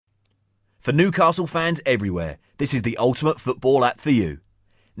For Newcastle fans everywhere, this is the ultimate football app for you.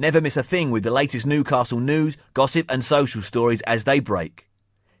 Never miss a thing with the latest Newcastle news, gossip and social stories as they break.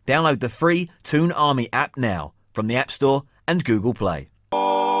 Download the free Toon Army app now from the App Store and Google Play.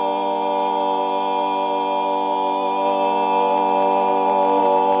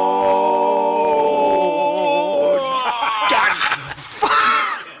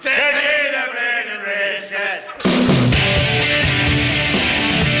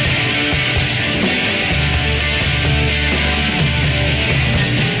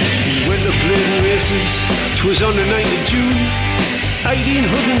 Twas on the 9th of June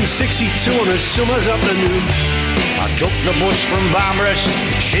 1862 on a summer's afternoon. I took the bus from Barbaras,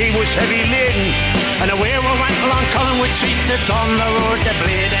 she was heavy laden, and away we went along Collingwood Street that's on the road to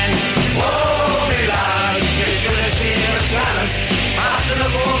Bladen. Oh, me lad, you should have seen us running, passing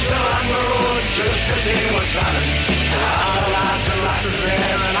the folks along the road just to see what's running. And all the lads and lasses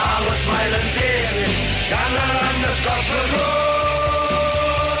there and all the smiling faces down along the Scotsman Road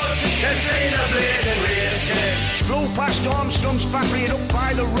to see the Bladen races. Flew past Armstrong's factory and up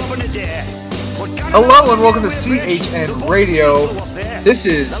by the Robin Adair. Hello and welcome to CHN Radio. This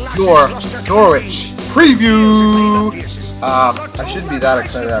is your Norwich preview. I shouldn't be that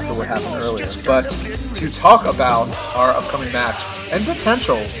excited after what happened earlier, but to talk about our upcoming match and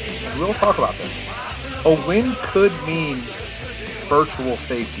potential, and we'll talk about this, a win could mean virtual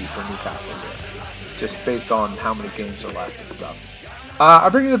safety for Newcastle here, just based on how many games are left and stuff. I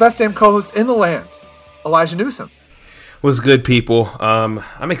bring you the best damn co-host in the land, Elijah Newsom. What's good, people?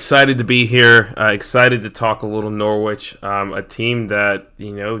 I'm excited to be here. Excited to talk a little Norwich, a team that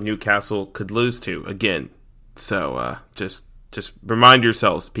Newcastle could lose to again. So just remind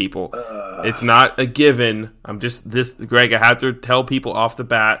yourselves, people, it's not a given. Greg. I have to tell people off the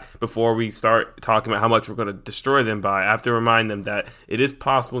bat before we start talking about how much we're going to destroy them by. I have to remind them that it is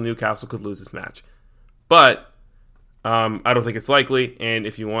possible Newcastle could lose this match, but I don't think it's likely, and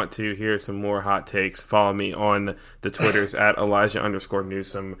if you want to hear some more hot takes, follow me on the Twitters at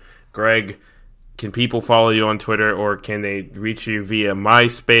Elijah_Newsom. Greg, can people follow you on Twitter, or can they reach you via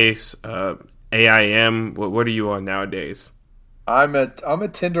MySpace, AIM? What are you on nowadays? I'm a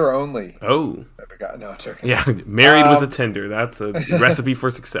Tinder only. Oh. I forgot. No, it's okay. Yeah, married with a Tinder. That's a recipe for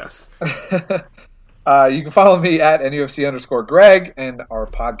success. You can follow me at NUFC_Greg and our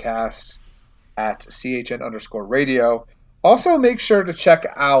podcast at CHN_radio. Also, make sure to check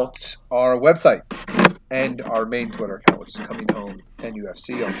out our website and our main Twitter account, which is Coming Home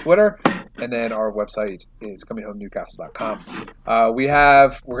NUFC on Twitter, and then our website is ComingHomeNewcastle.com.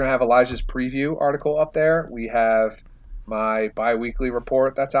 We're gonna have Elijah's preview article up there. We have my bi-weekly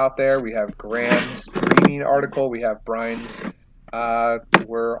report that's out there. We have Graham's streaming article. We have Brian's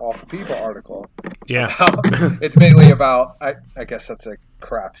We're Awful People article. Yeah. It's mainly about, I guess that's a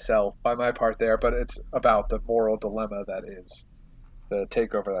crap sell by my part there, but it's about the moral dilemma that is the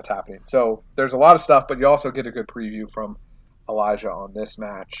takeover that's happening. So there's a lot of stuff, but you also get a good preview from Elijah on this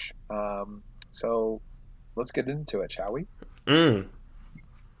match. So let's get into it, shall we?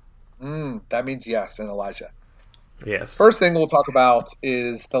 That means yes, and Elijah. Yes. First thing we'll talk about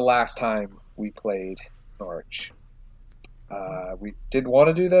is the last time we played Norwich. We did want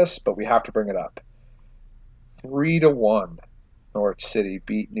to do this, but we have to bring it up. 3-1, Norwich City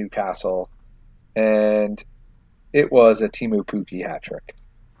beat Newcastle, and it was a Teemu Pukki hat trick.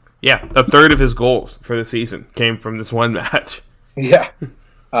 Yeah, a third of his goals for the season came from this one match. Yeah.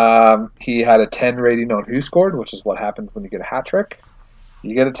 He had a 10 rating on Who Scored, which is what happens when you get a hat trick.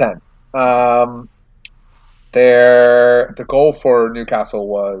 You get a 10. The goal for Newcastle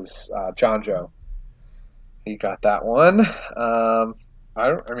was John Joe. He got that one.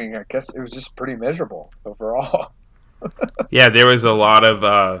 I guess it was just pretty miserable overall. Yeah, there was a lot of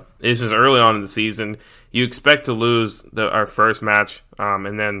it was just early on in the season. You expect to lose our first match,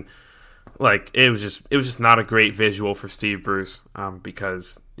 and then it was just not a great visual for Steve Bruce,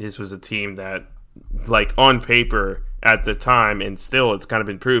 because this was a team that, on paper at the time, and still it's kind of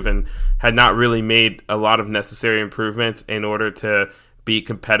been proven, had not really made a lot of necessary improvements in order to be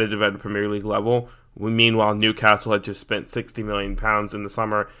competitive at a Premier League level. Meanwhile, Newcastle had just spent £60 million in the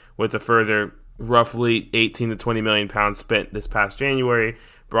summer, with a further roughly £18 to £20 million spent this past January.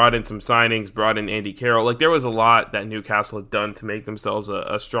 Brought in some signings, brought in Andy Carroll. There was a lot that Newcastle had done to make themselves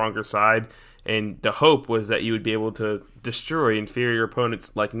a stronger side, and the hope was that you would be able to destroy inferior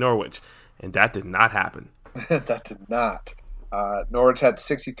opponents like Norwich, and that did not happen. That did not. Norwich had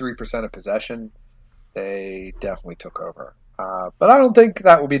 63% of possession. They definitely took over. But I don't think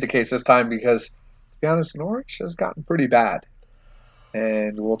that will be the case this time because, to be honest, Norwich has gotten pretty bad.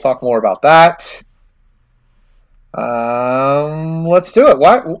 And we'll talk more about that. Let's do it.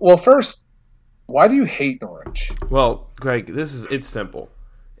 Well, first, Why do you hate Norwich? Well, Greg, it's simple.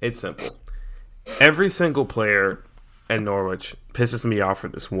 It's simple. Every single player at Norwich pisses me off for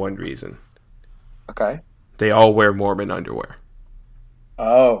this one reason. Okay. They all wear Mormon underwear.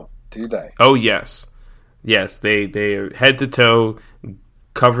 Oh, do they? Oh, yes. Yes, they are head to toe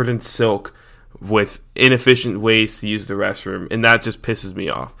covered in silk with inefficient ways to use the restroom, and that just pisses me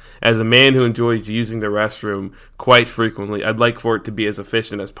off. As a man who enjoys using the restroom quite frequently, I'd like for it to be as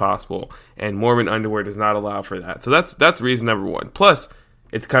efficient as possible, and Mormon underwear does not allow for that. So that's reason number one. Plus,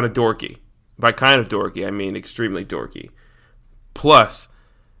 it's kind of dorky. By kind of dorky, I mean extremely dorky. Plus,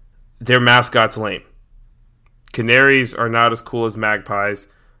 their mascot's lame. Canaries are not as cool as magpies.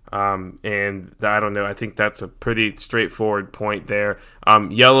 And I don't know. I think that's a pretty straightforward point there.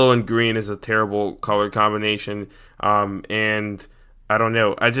 Yellow and green is a terrible color combination. And I don't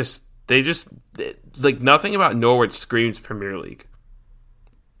know. Like nothing about Norwich screams Premier League.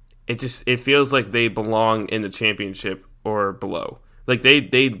 It feels like they belong in the championship or below. Like they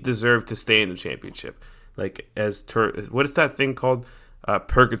deserve to stay in the championship. Like what is that thing called?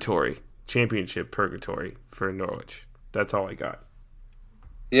 Purgatory. Championship purgatory for Norwich. That's all I got.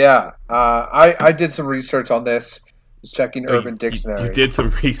 Yeah, I did some research on this. Was checking Urban Dictionary. You did some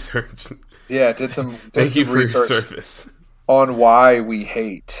research. Yeah, did some. Thank you for your research service on why we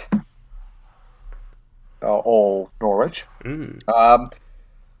hate old Norwich. The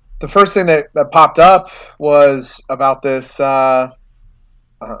first thing that popped up was about this. I'll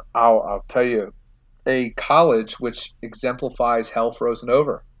tell you, a college which exemplifies hell frozen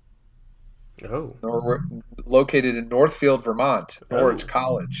over. Oh. Located in Northfield, Vermont, Norwich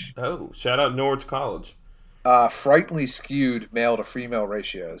College. Oh, shout out Norwich College. Frighteningly skewed male to female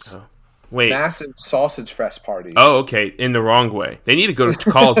ratios. Oh. Wait. Massive sausage fest parties. Oh, okay. In the wrong way. They need to go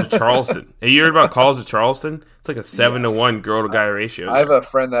to College of Charleston. Have you heard about College of Charleston? It's like a 7-to-1 girl to guy ratio. I have a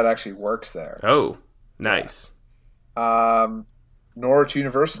friend that actually works there. Oh, nice. Norwich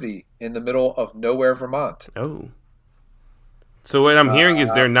University in the middle of nowhere, Vermont. Oh. So what I'm hearing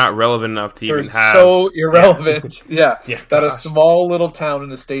is they're not relevant enough to even have... They're so irrelevant. Yeah. That gosh. a small little town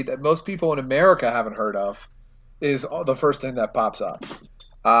in a state that most people in America haven't heard of is the first thing that pops up.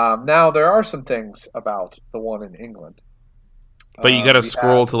 Now, there are some things about the one in England. But you got to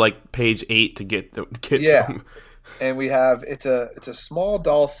scroll to like page 8 to get to them. And we have... It's a small,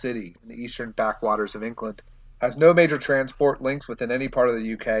 dull city in the eastern backwaters of England. Has no major transport links within any part of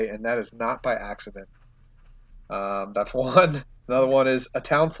the UK, and that is not by accident. That's one. Another one is a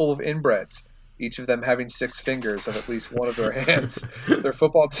town full of inbreds, each of them having 6 fingers of at least one of their hands. Their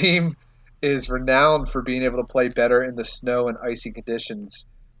football team is renowned for being able to play better in the snow and icy conditions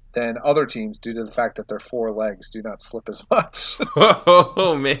than other teams due to the fact that their 4 legs do not slip as much.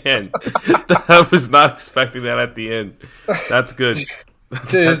 Oh, man. I was not expecting that at the end. That's good.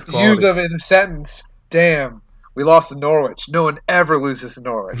 To use them in a sentence, damn, we lost to Norwich. No one ever loses to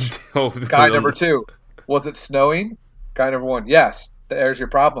Norwich. Guy number 2. Was it snowing? Guy number 1. Yes. There's your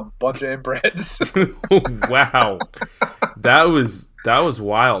problem. Bunch of inbreds. Wow. That was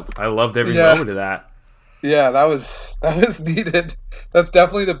wild. I loved every moment of that. Yeah, that was needed. That's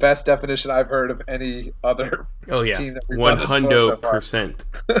definitely the best definition I've heard of any other team that we've 100%.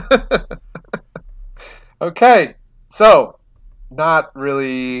 So okay. So, not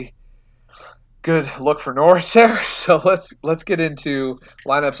really good look for Norwich there. So let's get into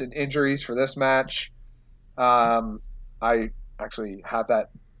lineups and injuries for this match. I actually have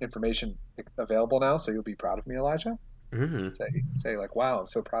that information available now, so you'll be proud of me, Elijah. Mm-hmm. Say like, wow, I'm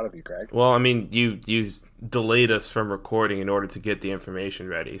so proud of you, Greg. Well, I mean, you delayed us from recording in order to get the information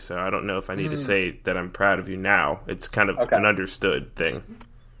ready, so I don't know if I need to say that I'm proud of you now. It's kind of an understood thing.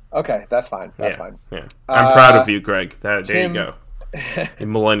 Okay, that's fine. That's fine. Yeah, I'm proud of you, Greg. There you go.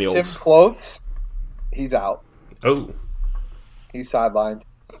 Millennials. Tim Close, he's out. Oh, he's sidelined.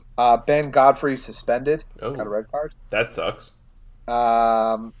 Ben Godfrey suspended. Oh, got a red card. That sucks.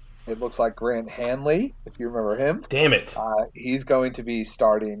 It looks like Grant Hanley, if you remember him. Damn it. He's going to be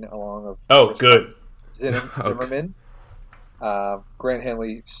starting along with good. Zimmerman. Grant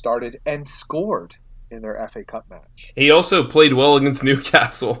Hanley started and scored in their FA Cup match. He also played well against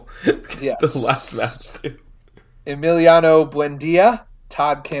Newcastle. Yes. The last match, too. Emiliano Buendia,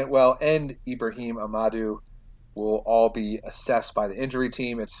 Todd Cantwell, and Ibrahim Amadou will all be assessed by the injury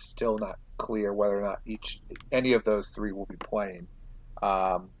team. It's still not clear whether or not any of those 3 will be playing.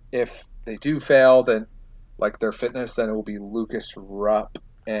 If they do fail, then like their fitness, then it will be Lucas Rupp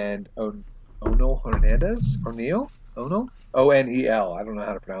and Onel Hernandez. O'Neill? Onel? O-N-E-L. I don't know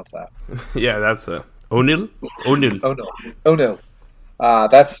how to pronounce that. Yeah, that's O'Neill. O'Neill.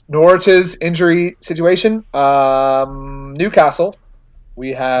 That's Norwich's injury situation. Newcastle,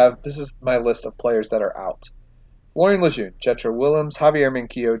 This is my list of players that are out. Florian Lejeune, Jetro Willems, Javier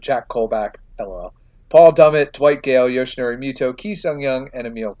Manquillo, Jack Colback, LOL, Paul Dummett, Dwight Gale, Yoshinori Muto, Ki Sung Young, and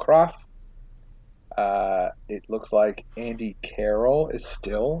Emil Croft. It looks like Andy Carroll is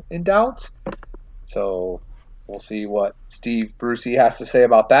still in doubt. So we'll see what Steve Brucey has to say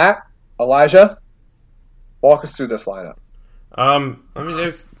about that. Elijah, walk us through this lineup. I mean,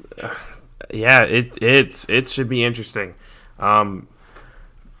 there's, it should be interesting.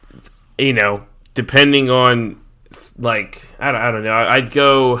 Depending on, like, I don't know, I'd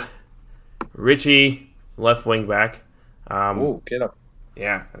go Richie left wing back. Ooh, get him.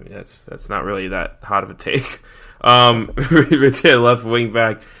 Yeah, I mean, that's not really that hot of a take. Richie left wing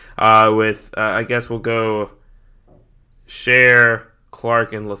back with I guess we'll go Cher,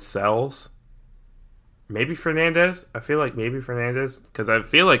 Clark, and Lascelles. Maybe Fernandez. I feel like maybe Fernandez because I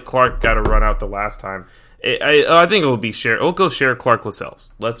feel like Clark got a run out the last time. I think it will be Cher. We'll go Cher, Clark,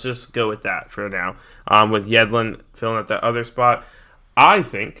 Lascelles. Let's just go with that for now. With Yedlin filling at that other spot. I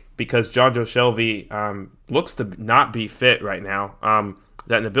think because Jonjo Shelvey looks to not be fit right now,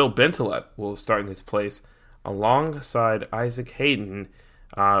 that Nabil Bentaleb will start in his place alongside Isaac Hayden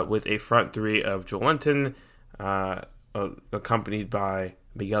with a front three of Joelinton, accompanied by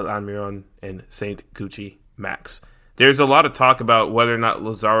Miguel Almiron and Saint Gucci Max. There's a lot of talk about whether or not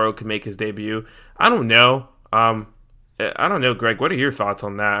Lazaro can make his debut. I don't know. I don't know, Greg. What are your thoughts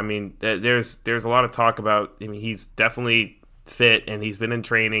on that? I mean, there's a lot of talk about. I mean, he's definitely fit and he's been in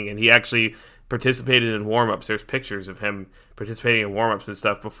training and he actually participated in warm-ups. There's pictures of him participating in warm-ups and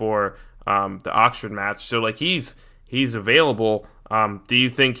stuff before the Oxford match. So like he's available. Do you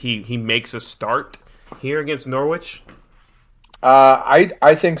think he makes a start here against Norwich?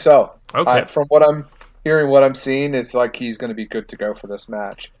 I think so. Okay. From what I'm hearing, what I'm seeing, it's like he's going to be good to go for this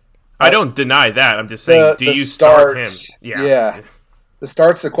match. I don't deny that. I'm just saying, do you start him? Yeah. The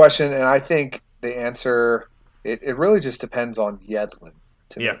start's the question, and I think the answer, it really just depends on Yedlin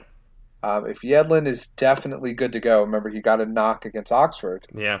to me. If Yedlin is definitely good to go, remember he got a knock against Oxford.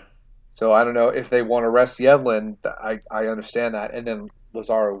 Yeah. So I don't know if they want to rest Yedlin. I understand that, and then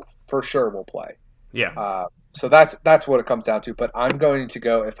Lazaro for sure will play. Yeah. So that's what it comes down to. But I'm going to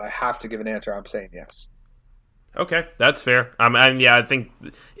go, if I have to give an answer, I'm saying yes. Okay, that's fair. And yeah, I think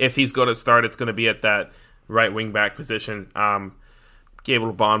if he's going to start, it's going to be at that right wing back position. Be able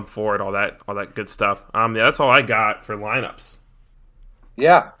to bond for it, all that good stuff. Yeah, that's all I got for lineups.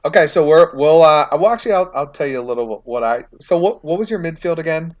 Yeah. Okay. So I'll tell you a little what was your midfield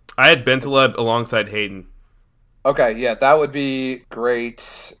again? I had Bentaleb alongside Hayden. Okay. Yeah, that would be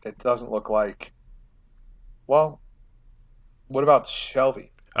great. It doesn't look like. Well, what about Shelvey?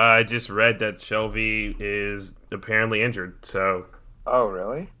 I just read that Shelvey is apparently injured. So. Oh,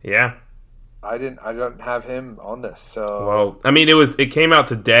 really? Yeah. I don't have him on this. So. Well, I mean, it came out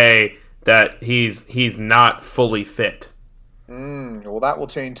today that he's not fully fit. Well, that will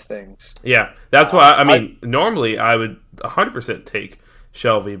change things. Yeah, that's why. I mean, normally I would 100% take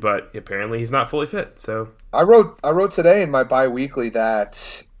Shelvey, but apparently he's not fully fit. So I wrote today in my bi-weekly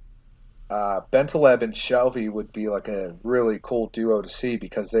that Bentaleb and Shelvey would be like a really cool duo to see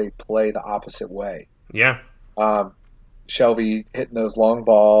because they play the opposite way. Yeah. Shelvey hitting those long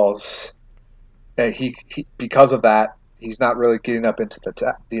balls, and he because of that he's not really getting up into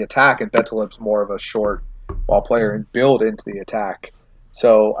the attack, and Bentaleb's more of a short ball player and build into the attack.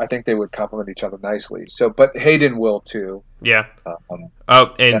 So I think they would complement each other nicely. So, but Hayden will too. Yeah.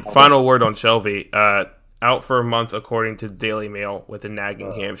 Final word on Shelvey. Out for a month, according to Daily Mail, with a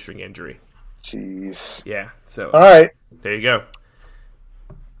nagging hamstring injury. Jeez. Yeah. So. All right. There you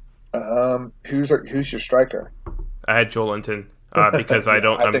go. Who's your striker? I had Joelinton because I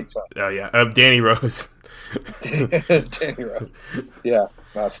don't. I think so. Oh yeah. Danny Rose. Danny Rose. Yeah.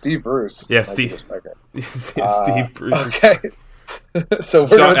 Steve Bruce. Yeah, Steve. Steve Bruce. Okay. So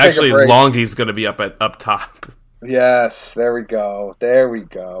we're going to take a break. Longhy's going to be up top. Yes, there we go.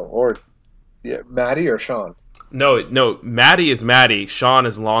 Or Maddie or Sean? No. Maddie is Maddie. Sean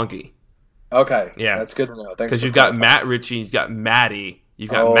is Longhy. Okay. Yeah, that's good to know. Thanks. Because you've got Matt Ritchie, you've got Maddie,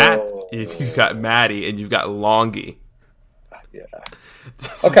 you've got Matt, you've got Maddie, and you've got Longhy. Yeah.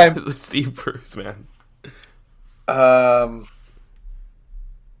 Okay. Steve Bruce, man.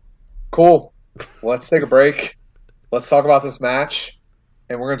 Cool. Let's take a break. Let's talk about this match,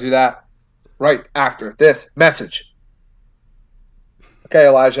 and we're going to do that right after this message. Okay,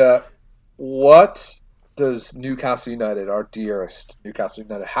 Elijah, what does Newcastle United, our dearest Newcastle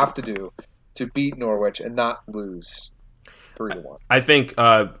United, have to do to beat Norwich and not lose 3-1? I think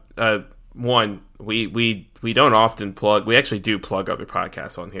one, we don't often plug. We actually do plug other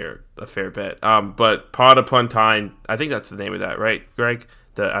podcasts on here a fair bit. But Pod Upon Time, I think that's the name of that, right, Greg?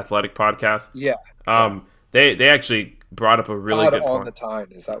 The athletic podcast. Yeah. They actually brought up a really good on point. the time.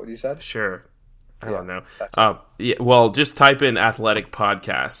 Is that what you said? Sure. I don't know. That's Yeah. Well, just type in athletic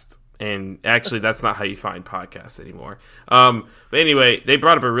podcast. And actually, that's not how you find podcasts anymore. But anyway, they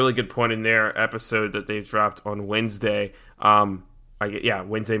brought up a really good point in their episode that they dropped on Wednesday.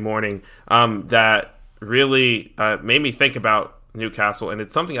 Wednesday morning. That really made me think about Newcastle, and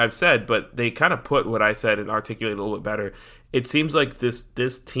it's something I've said, but they kind of put what I said and articulated a little bit better. It seems like this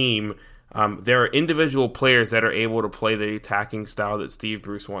team, there are individual players that are able to play the attacking style that Steve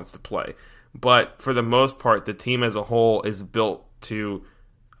Bruce wants to play, but for the most part, the team as a whole is built to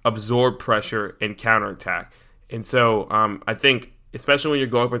absorb pressure and counterattack. And so I think, especially when you're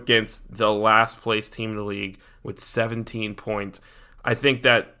going up against the last place team in the league with 17 points, I think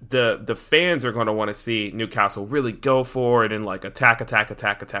that the fans are going to want to see Newcastle really go for it and like attack.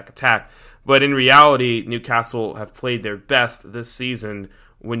 But in reality, Newcastle have played their best this season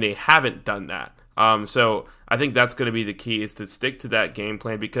when they haven't done that. So I think that's going to be the key, is to stick to that game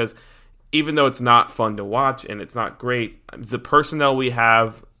plan, because even though it's not fun to watch and it's not great, the personnel we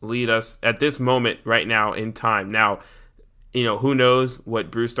have lead us at this moment right now in time. Now, who knows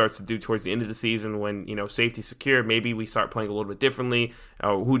what Bruce starts to do towards the end of the season when, safety's secure. Maybe we start playing a little bit differently.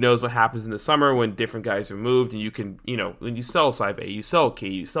 Who knows what happens in the summer when different guys are moved and you can, when you sell Saive, you sell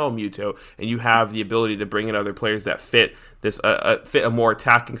Key, you sell Muto, and you have the ability to bring in other players that fit this, fit a more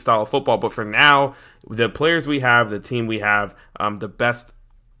attacking style of football. But for now, the players we have, the team we have, the best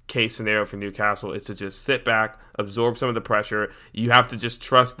case scenario for Newcastle is to just sit back, absorb some of the pressure. You have to just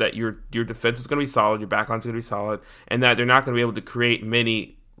trust that your defense is going to be solid, your back line's going to be solid, and that they're not going to be able to create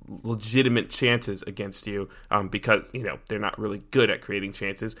many legitimate chances against you because they're not really good at creating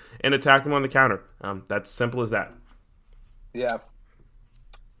chances, and attack them on the counter. That's simple as that. Yeah.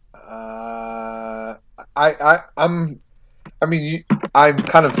 I'm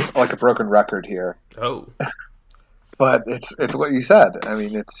kind of like a broken record here. Oh. But it's what you said. I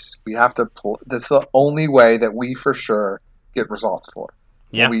mean, we have to. That's the only way that we for sure get results for.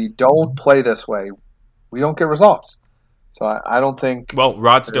 Yeah. When we don't play this way, we don't get results. So I don't think. Well,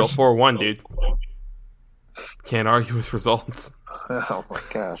 Rod's still 4-1, dude. Can't argue with results. Oh my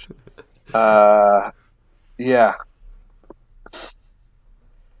gosh. Yeah.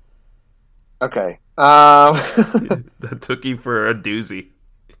 Okay. That took you for a doozy.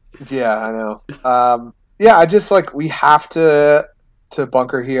 Yeah, I know. Yeah, I just we have to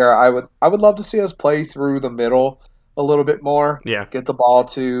bunker here. I would love to see us play through the middle a little bit more. Yeah. Get the ball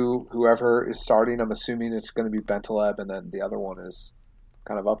to whoever is starting. I'm assuming it's going to be Bentaleb, and then the other one is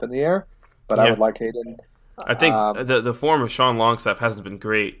kind of up in the air. But Yeah. I would like Hayden. I think the form of Sean Longstaff hasn't been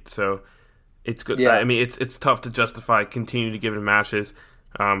great, so it's good. Yeah. I mean, it's tough to justify continuing to give him matches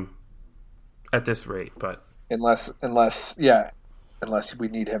at this rate, but Unless we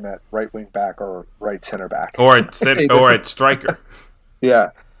need him at right wing back or right center back. or at striker.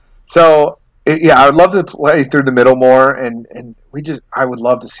 Yeah. So, I would love to play through the middle more, and I would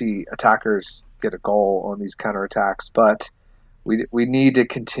love to see attackers get a goal on these counterattacks, but we need to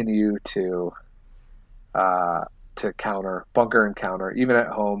continue to bunker and counter, even at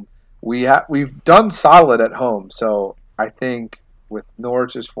home. We've done solid at home, so I think with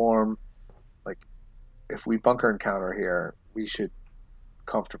Norwich's form, if we bunker and counter here, we should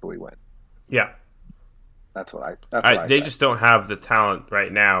comfortably win. Yeah. That's what I They say. just don't have the talent right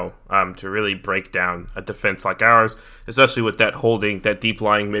now to really break down a defense like ours, especially with that deep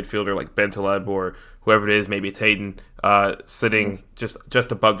lying midfielder like Bentaleb or whoever it is, maybe it's Hayden, sitting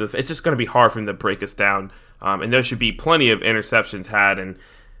just above the. It's just going to be hard for him to break us down, and there should be plenty of interceptions had, and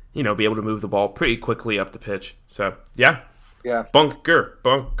be able to move the ball pretty quickly up the pitch. So yeah, bunker.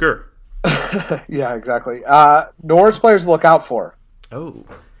 Yeah, exactly. Norwich players to look out for. Oh,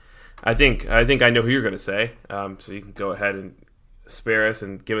 I think I know who you're going to say. So you can go ahead and spare us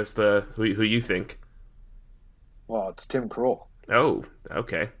and give us who you think. Well, it's Tim Krul. Oh,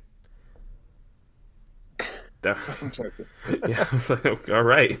 okay. Yeah, I was like, all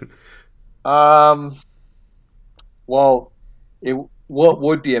right. Well, what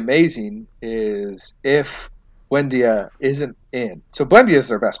would be amazing is if Buendia isn't in. So Buendia is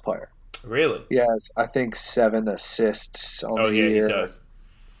their best player. Really? He has, I think, 7 assists on the year. He does.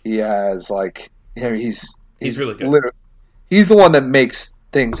 He has he's really good. He's the one that makes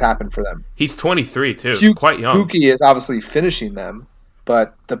things happen for them. He's 23 too, quite young. Pukki is obviously finishing them,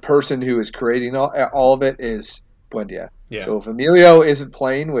 but the person who is creating all of it is Buendia. Yeah. So if Emilio isn't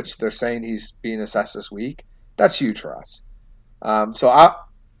playing, which they're saying he's being assessed this week, that's huge for us. So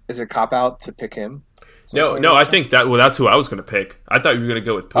Is it cop out to pick him? No, I think that's who I was going to pick. I thought you were going to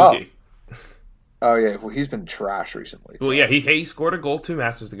go with Pookie. Oh yeah, well he's been trash recently. Well, yeah, he scored a goal 2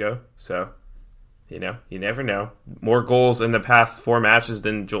 matches ago, so you never know. More goals in the past 4 matches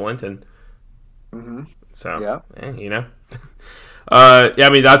than Joelinton. Mm-hmm. So yeah, I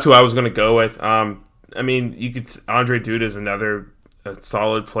mean that's who I was going to go with. I mean, Andre Duda is another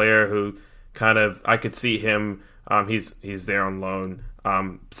solid player who kind of I could see him. He's there on loan.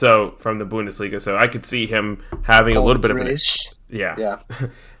 So from the Bundesliga, so I could see him having a little bit of an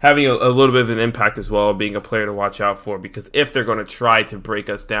having a little bit of an impact as well, being a player to watch out for. Because if they're going to try to break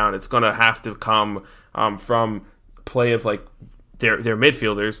us down, it's going to have to come from play of like their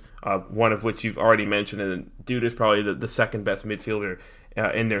midfielders, one of which you've already mentioned, and Dude is probably the second best midfielder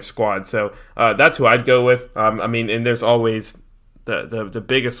in their squad. So that's who I'd go with. I mean, and there's always the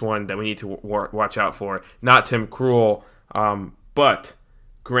biggest one that we need to watch out for. Not Tim Krul, but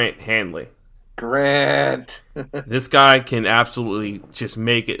Grant Hanley. Grant. This guy can absolutely just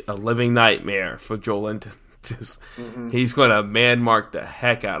make it a living nightmare for Joelinton. He's going to man mark the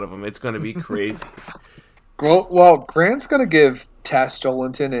heck out of him. It's going to be crazy. Well, Grant's going to give Tess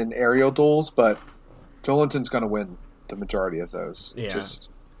Joelinton in aerial duels, but Joelinton's going to win the majority of those. Yeah.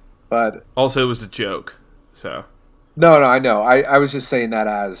 But also, it was a joke. So no, I know. I was just saying that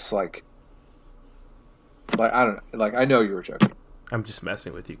as like I don't know. Like I know you were joking. I'm just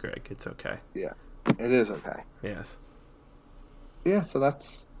messing with you, Greg. It's okay. Yeah, it is okay. Yes. Yeah, so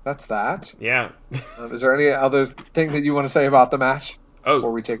that's that. Yeah. Is there any other thing that you want to say about the match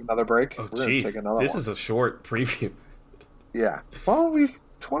before we take another break? Oh, jeez. This is a short preview. Yeah. Well, we've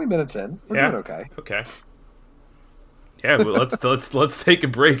 20 minutes in. We're doing okay. Okay. Yeah, well, let's take a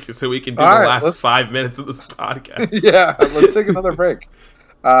break so we can do the last 5 minutes of this podcast. Yeah, let's take another break.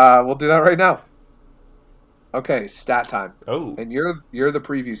 We'll do that right now. Okay, stat time. Oh, and you're the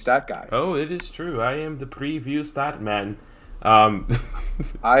preview stat guy. Oh, it is true. I am the preview stat man. I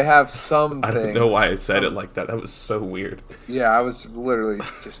have some things. I don't know why I said it like that. That was so weird. Yeah, I was literally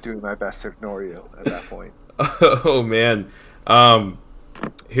just doing my best to ignore you at that point. Oh man,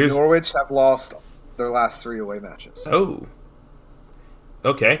 Norwich have lost their last 3 away matches. Oh,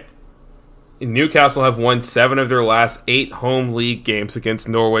 okay. Newcastle have won 7 of their last 8 home league games against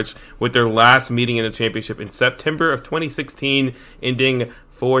Norwich, with their last meeting in the championship in September of 2016, ending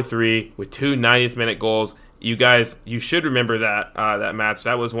 4-3 with 2 90th minute goals. You guys, you should remember that match.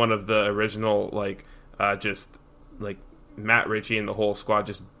 That was one of the original, just Matt Ritchie and the whole squad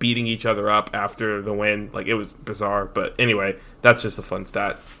just beating each other up after the win. Like, it was bizarre. But anyway, that's just a fun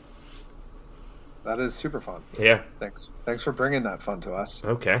stat. That is super fun. Yeah. Thanks for bringing that fun to us.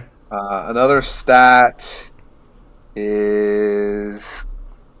 Okay. Another stat is,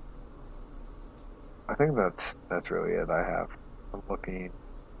 I think that's really it. I'm looking.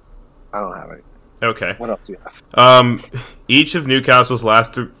 I don't have any. Okay. What else do you have? Each of Newcastle's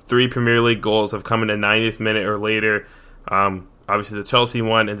last 3 Premier League goals have come in the 90th minute or later. Obviously the Chelsea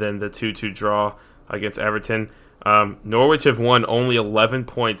one, and then the 2-2 draw against Everton. Norwich have won only 11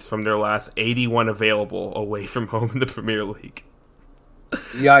 points from their last 81 available away from home in the Premier League.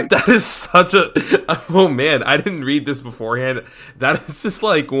 Yikes. That is such a... Oh, man, I didn't read this beforehand. That is just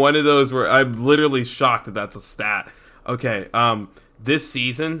like one of those where I'm literally shocked that that's a stat. Okay, this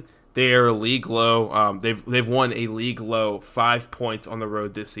season, they are a league low. They've won a league low 5 points on the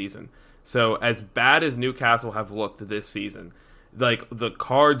road this season. So as bad as Newcastle have looked this season, like the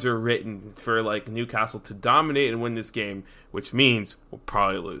cards are written for like Newcastle to dominate and win this game, which means we'll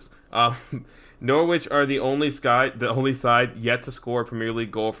probably lose. Norwich are the only side yet to score a Premier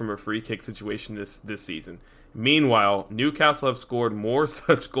League goal from a free kick situation this season. Meanwhile, Newcastle have scored more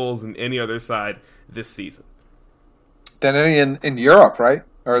such goals than any other side this season. Than any in Europe, right?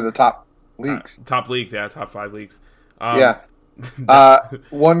 Or the top leagues? Top leagues, yeah, top 5 leagues. Yeah.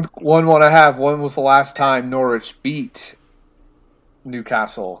 One I have. One was the last time Norwich beat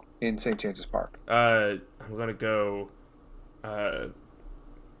Newcastle in St. James's Park. I'm gonna go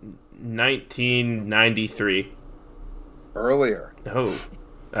 1993. Earlier. Oh,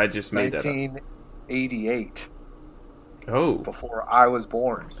 I just made that up. 1988. Oh, before I was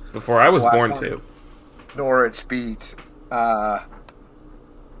born. Before I was born too. Norwich beat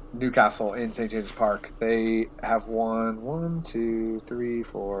Newcastle in St. James's Park. They have won 1, 2, 3,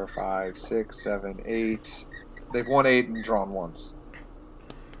 4, 5, 6, 7, 8. They've won 8 and drawn once.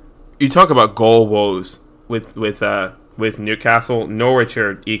 You talk about goal woes with Newcastle. Norwich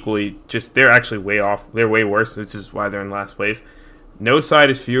are equally they're actually way off. They're way worse. This is why they're in last place. No side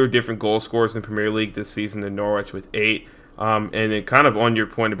has fewer different goal scorers in the Premier League this season than Norwich with 8. And then kind of on your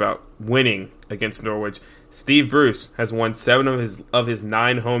point about winning against Norwich, Steve Bruce has won 7 of his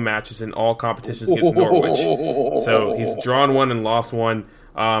 9 home matches in all competitions against Norwich. So he's drawn 1 and lost 1.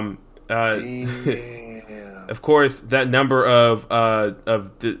 Of course, that number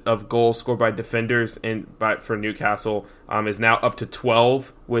of goals scored by defenders for Newcastle is now up to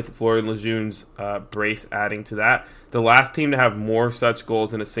 12, with Florian Lejeune's brace adding to that. The last team to have more such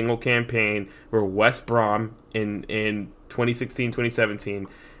goals in a single campaign were West Brom in 2016-2017,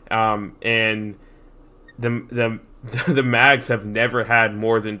 and the Mags have never had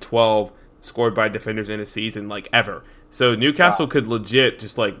more than 12 scored by defenders in a season, like, ever. So Newcastle could legit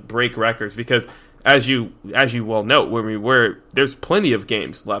just like break records, because as you well know, there's plenty of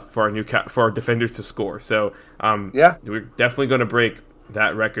games left for our defenders to score. So we're definitely going to break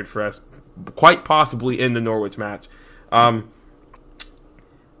that record for us, quite possibly in the Norwich match. Okay,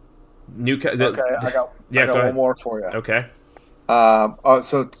 I got one more for you. Okay.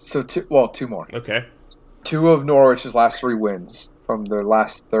 Two more. Okay. 2 of Norwich's last 3 wins from their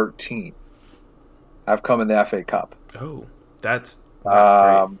last 13 have come in the FA Cup. Oh, that's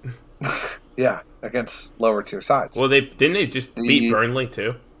not great. Yeah, against lower tier sides. Well, didn't they just beat Burnley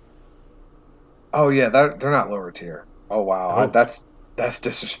too? Oh yeah, they're not lower tier. Oh wow, that's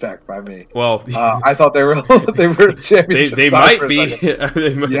disrespect by me. Well, I thought they were championship. They might be.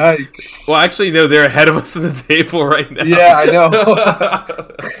 Yikes! Well, actually, no, they're ahead of us in the table right now. Yeah, I know.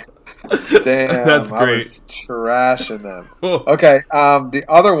 Damn, that's great. I was trashing them. Okay, the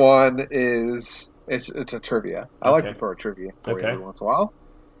other one is it's a trivia. I like to throw a trivia for you every once in a while.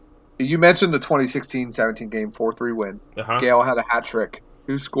 You mentioned the 2016-17 game 4-3 win. Gale had a hat trick.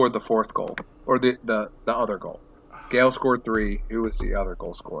 Who scored the 4th goal, or the other goal? Gale scored 3. Who was the other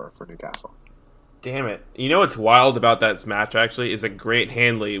goal scorer for Newcastle? Damn it! You know what's wild about that match actually is that Grant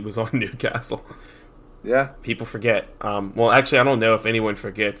Hanley was on Newcastle. Yeah. People forget. Well, actually, I don't know if anyone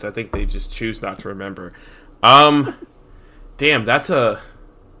forgets. I think they just choose not to remember. Damn, that's a...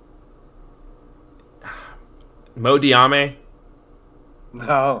 Mo Diame?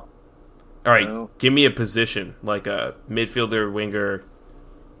 No. All right, Give me a position, like a midfielder, winger.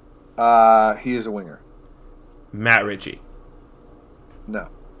 He is a winger. Matt Ritchie? No.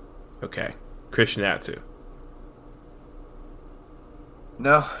 Okay. Christian Atsu?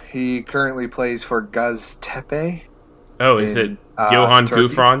 No, he currently plays for Göztepe. Oh, is it Johan Turkey.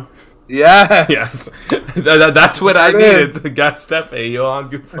 Gouffran? Yes. Yes. That's what I needed. Göztepe,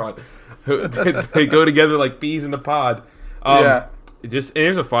 Johan Gouffran. They go together like bees in a pod. And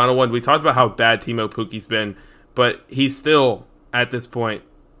here's a final one. We talked about how bad Timo Pukki's been, but he's still, at this point,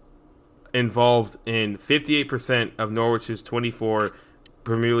 involved in 58% of Norwich's 24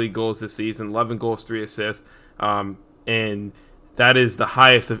 Premier League goals this season, 11 goals, 3 assists, and that is the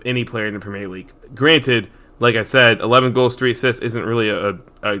highest of any player in the Premier League. Granted, like I said, 11 goals, 3 assists isn't really a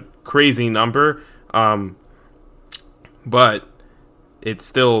crazy number, but it's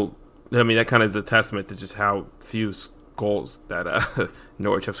still, I mean, that kind of is a testament to just how few goals that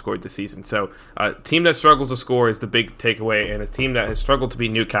Norwich have scored this season. So a team that struggles to score is the big takeaway, and a team that has struggled to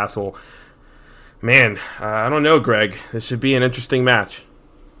beat Newcastle, man, I don't know, Greg. This should be an interesting match.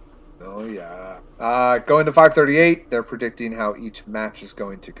 Oh, yeah. Going to 5:38, they're predicting how each match is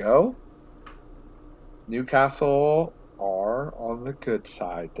going to go. Newcastle are on the good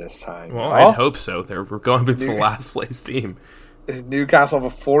side this time. Well, I'd hope so. We're going against the last place team. Newcastle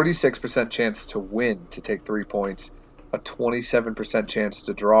have a 46% chance to win, to take 3 points, a 27% chance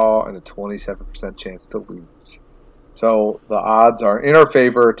to draw, and a 27% chance to lose. So the odds are in our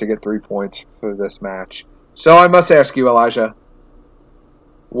favor to get 3 points for this match. So I must ask you, Elijah,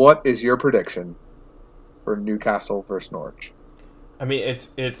 what is your prediction for Newcastle versus Norwich? I mean,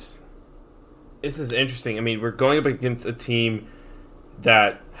 this is interesting. I mean, we're going up against a team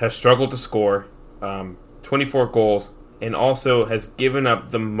that has struggled to score 24 goals and also has given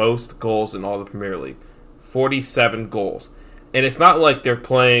up the most goals in all the Premier League, 47 goals. And it's not like they're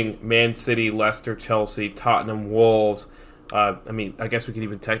playing Man City, Leicester, Chelsea, Tottenham, Wolves. I mean, I guess we could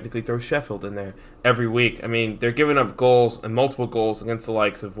even technically throw Sheffield in there every week. I mean, they're giving up goals and multiple goals against the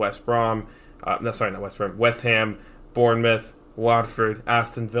likes of West Ham, Bournemouth, Watford,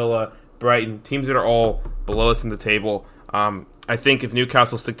 Aston Villa, Brighton, teams that are all below us in the table. I think if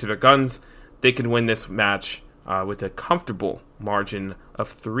Newcastle stick to their guns, they could win this match with a comfortable margin of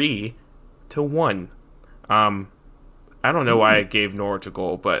 3-1. I don't know why I gave Norwich a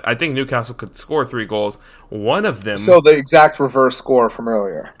goal, but I think Newcastle could score 3 goals. One of them. So the exact reverse score from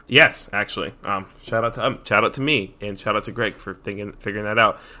earlier. Yes, actually. Shout out to me, and shout out to Greg for figuring that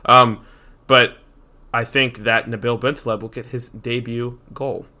out. But I think that Nabil Bentaleb will get his debut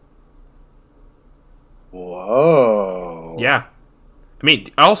goal. Whoa. Yeah. I mean,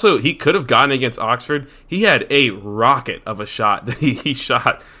 also, he could have gotten against Oxford. He had a rocket of a shot that he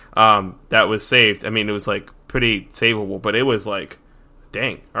shot that was saved. I mean, it was, like, pretty savable, but it was like,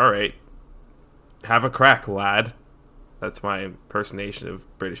 dang, all right. Have a crack, lad. That's my impersonation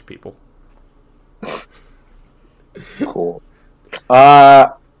of British people. Cool.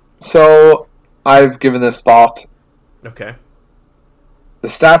 So, I've given this thought. Okay. The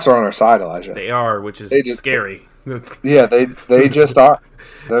stats are on our side, Elijah. They are, which is scary. Yeah, they just are.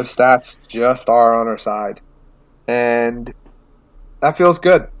 Those stats just are on our side. And that feels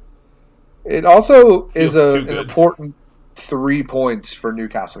good. It also is an important 3 points for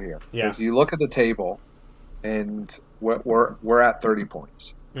Newcastle here. Yeah. Because you look at the table, and we're at 30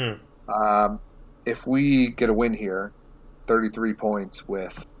 points. If we get a win here, 33 points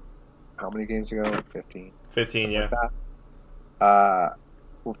with how many games ago? 15. 15, yeah.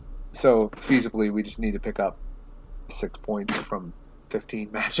 Like so feasibly, we just need to pick up 6 points from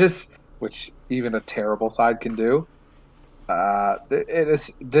 15 matches, which even a terrible side can do.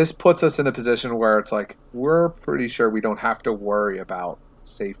 This puts us in a position where it's like we're pretty sure we don't have to worry about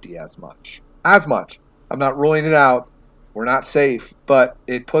safety as much. I'm not ruling it out. We're not safe, but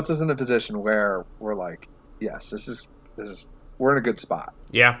it puts us in a position where we're like, yes, this is we're in a good spot.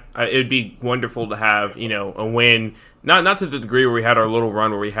 Yeah, it'd be wonderful to have, a win, not to the degree where we had our little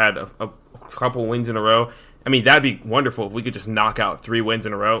run where we had a couple wins in a row. I mean, that'd be wonderful if we could just knock out 3 wins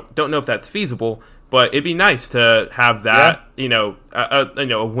in a row. Don't know if that's feasible, but it'd be nice to have that,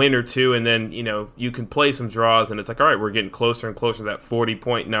 a win or two, and then, you can play some draws, and it's like, all right, we're getting closer and closer to that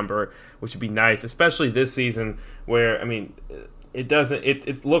 40-point number, which would be nice, especially this season where, I mean, it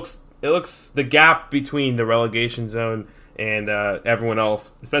looks the gap between the relegation zone and everyone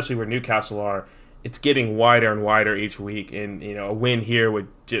else, especially where Newcastle are, it's getting wider and wider each week, and, a win here would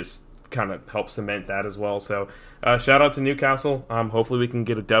just kind of help cement that as well. So shout out to Newcastle. Hopefully we can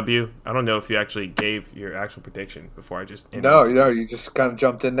get a W. I don't know if you actually gave your actual prediction before I just No, you just kind of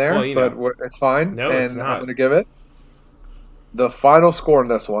jumped in there, but it's fine. No, and it's not. I'm going to give it the final score in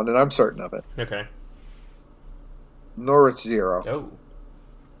this one, and I'm certain of it. Okay. Norwich 0. Oh.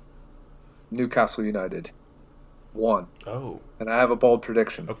 Newcastle United 1. Oh. And I have a bold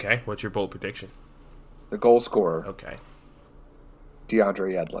prediction. Okay. What's your bold prediction? The goal scorer. Okay.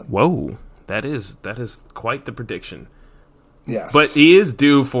 DeAndre Yedlin. Whoa, that is quite the prediction. Yes, but he is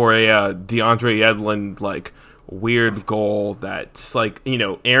due for a DeAndre Yedlin like weird goal that just like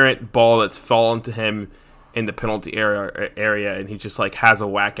errant ball that's fallen to him in the penalty area, and he just like has a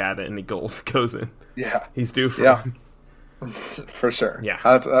whack at it and the goal goes in. Yeah, he's due for for sure. Yeah,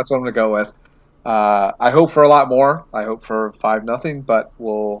 that's what I'm gonna go with. I hope for a lot more. I hope for 5-0, but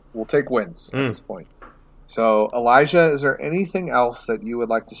we'll take wins at this point. So, Elijah, is there anything else that you would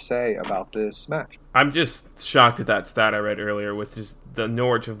like to say about this match? I'm just shocked at that stat I read earlier with just the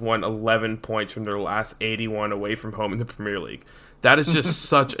Norwich have won 11 points from their last 81 away from home in the Premier League. That is just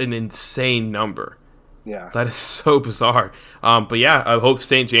such an insane number. Yeah. That is so bizarre. But yeah, I hope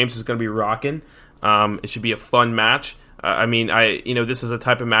St. James is going to be rocking. It should be a fun match. I mean, this is a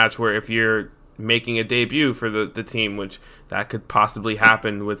type of match where if you're making a debut for the team, which that could possibly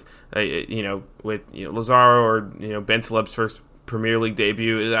happen with Lazaro or Ben Celeb's first Premier League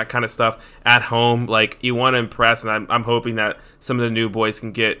debut, that kind of stuff at home. Like, you want to impress, and I'm hoping that some of the new boys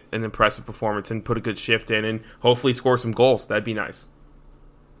can get an impressive performance and put a good shift in, and hopefully score some goals. That'd be nice.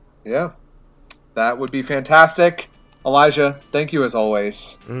 Yeah, that would be fantastic. Elijah, thank you as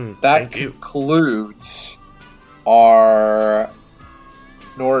always. That concludes our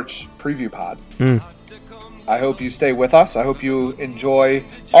Norwich preview pod. I hope you stay with us. I hope you enjoy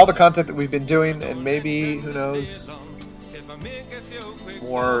all the content that we've been doing, and maybe, who knows,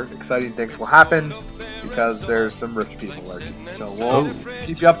 more exciting things will happen because there's some rich people lurking. So we'll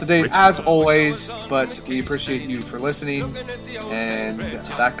keep you up to date as always, but we appreciate you for listening, and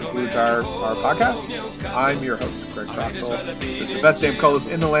that concludes our podcast. I'm your host, Greg Troxel. This is the best damn co-host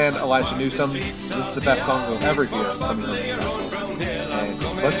in the land, Elijah Newsom. This is the best song we'll ever hear coming from Newcastle. And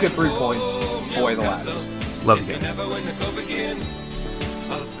let's get 3 points. Boy, the lads. Love you guys.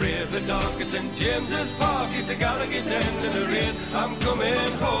 I'll brave the dark at St. James's Park. If the Gallagher end in the rain, I'm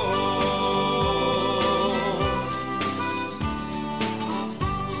coming home.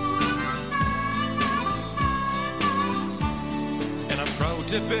 And I'm proud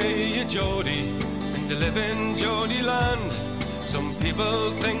to be a Geordie and to live in Geordie land. Some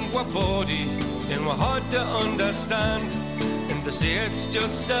people think we're bawdy and we're hard to understand. And they say it's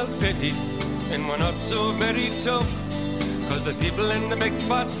just self-pity and we're not so very tough. Cause the people in the big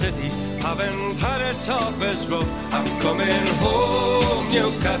fat city haven't had it tough as rough. I'm coming home,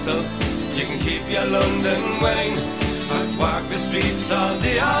 Newcastle. You can keep your London wine. I'd walk the streets all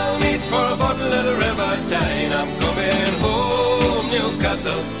day, I'll meet for a bottle of the River Tyne. I'm coming home,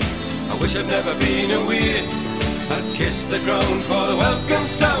 Newcastle, I wish I'd never been away. I'd kiss the ground for the welcome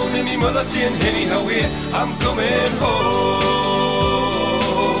sound and me mother saying, Henny, how are you? I'm coming home.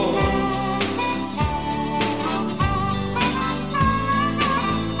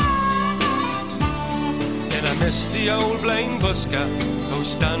 Then I miss the old blind busker who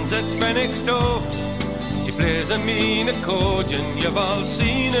stands at Fenwick's door. He plays a mean accordion, you've all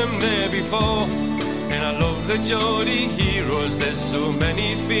seen him there before. And I love the Geordie heroes, there's so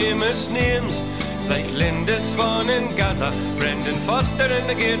many famous names, like Lindisfarne and Gaza, Brendan Foster and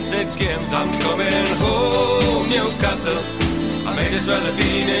the Gateshead Games. I'm coming home, Newcastle, I might as well have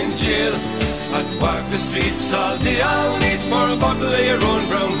been in jail. I'd walk the streets all day, I'll need for a bottle of your own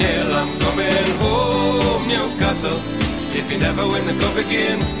brown ale. I'm coming home, Newcastle, if you never win the cup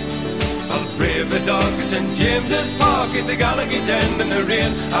again. I'll brave the dark at St James's Park at the Gallagher End in the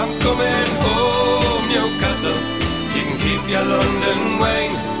rain. I'm coming home, Newcastle, you can keep your London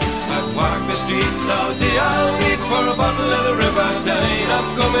wine. I'd walk the streets all day, I'll need for a bottle of the River Tyne. I'm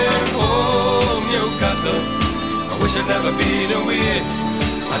coming home, Newcastle, I wish I'd never been away.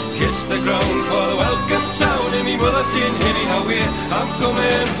 I'd kiss the ground for the welcome sound and me mother saying, Henny, how are you? I'm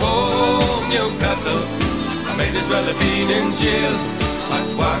coming home, Newcastle, I might as well have been in jail.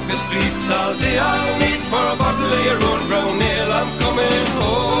 I'd walk the streets all day, I'll need for a bottle of your own brown ale. I'm coming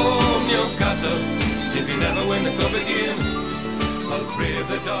home, Newcastle, if you never win the cup again. I'll brave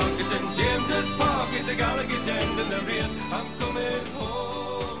the darkest and jail.